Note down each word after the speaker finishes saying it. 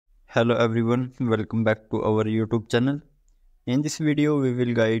Hello everyone, welcome back to our YouTube channel. In this video, we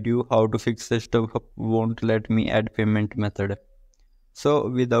will guide you how to fix the Stubhub won't let me add payment method. So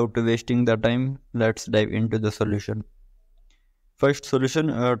without wasting the time, let's dive into the solution. First solution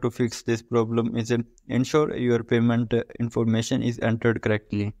to fix this problem is ensure your payment information is entered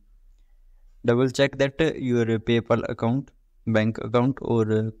correctly. Double check that your PayPal account, bank account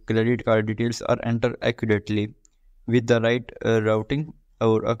or credit card details are entered accurately with the right routing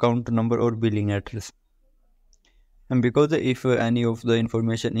or account number or billing address. And because if any of the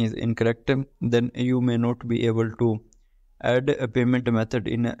information is incorrect, then you may not be able to add a payment method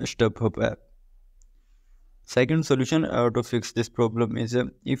in a Stubhub app. Second solution to fix this problem is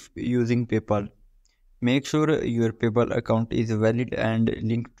if using PayPal. Make sure your PayPal account is valid and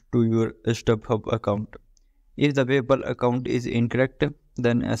linked to your Stubhub account. If the PayPal account is incorrect,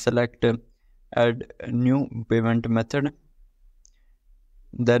 then select add new payment method,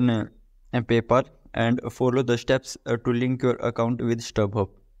 then PayPal, and follow the steps to link your account with Stubhub.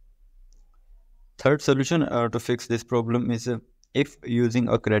 Third solution to fix this problem is if using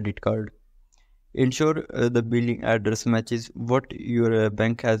a credit card. Ensure the billing address matches what your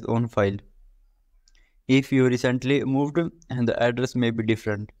bank has on file. If you recently moved, the address may be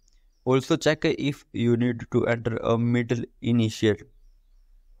different. Also check if you need to enter a middle initial.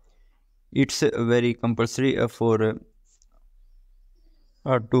 It's very compulsory for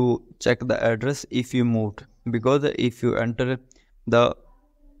to check the address if you moved, because if you enter the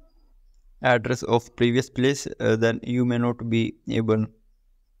address of previous place, then you may not be able,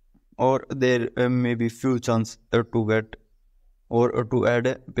 or there may be few chance to get or to add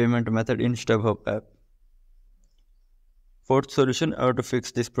a payment method in Stubhub app. Fourth solution to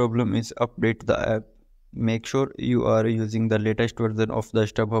fix this problem is update the app. Make sure you are using the latest version of the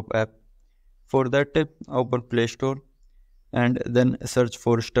Stubhub app. For that, open Play Store and then search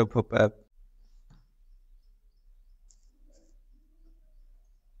for Stubhub app.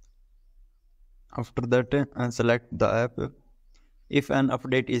 After that, select the app. If an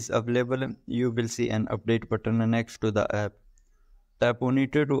update is available, you will see an update button next to the app. Tap on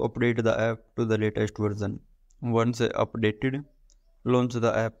it to update the app to the latest version. Once updated, launch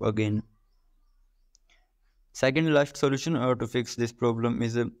the app again. Second last solution to fix this problem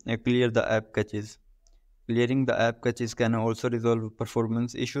is clear the app caches. Clearing the app caches can also resolve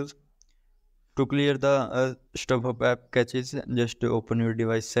performance issues. To clear the Stubhub app caches, just open your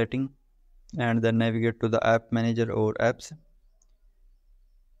device setting and then navigate to the app manager or apps.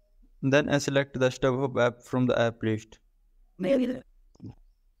 Then select the Stubhub app from the app list.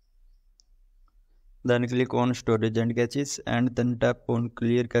 Then click on storage and caches and then tap on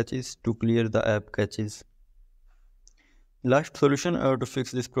clear caches to clear the app caches. Last solution to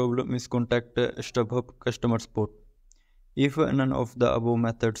fix this problem is contact Stubhub customer support. If none of the above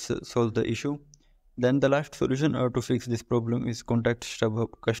methods solve the issue, then the last solution to fix this problem is contact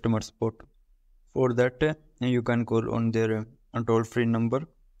Stubhub customer support. For that, you can call on their toll-free number,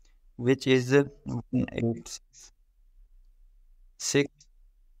 which is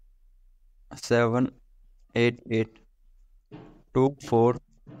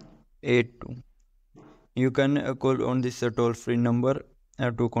 1-866-788-2482. You can call on this toll-free number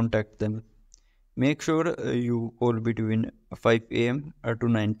to contact them. Make sure you call between 5 a.m. to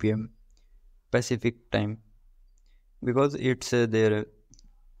 9 p.m. Pacific time, because it's their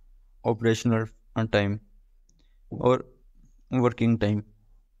operational time or working time.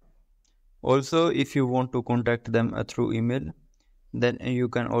 Also, if you want to contact them through email, then you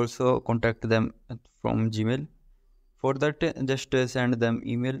can also contact them from Gmail. For that, just send them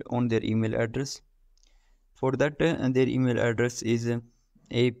email on their email address. For that, their email address is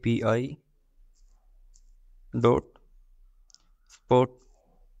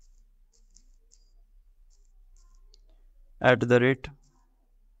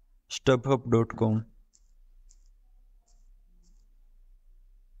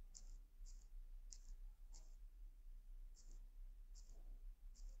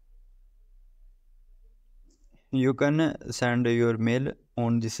You can send your mail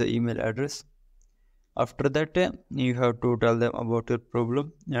on this email address. After that, you have to tell them about your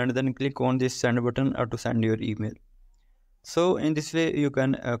problem and then click on this send button to send your email. So in this way you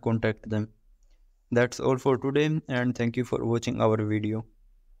can contact them. That's all for today, and thank you for watching our video.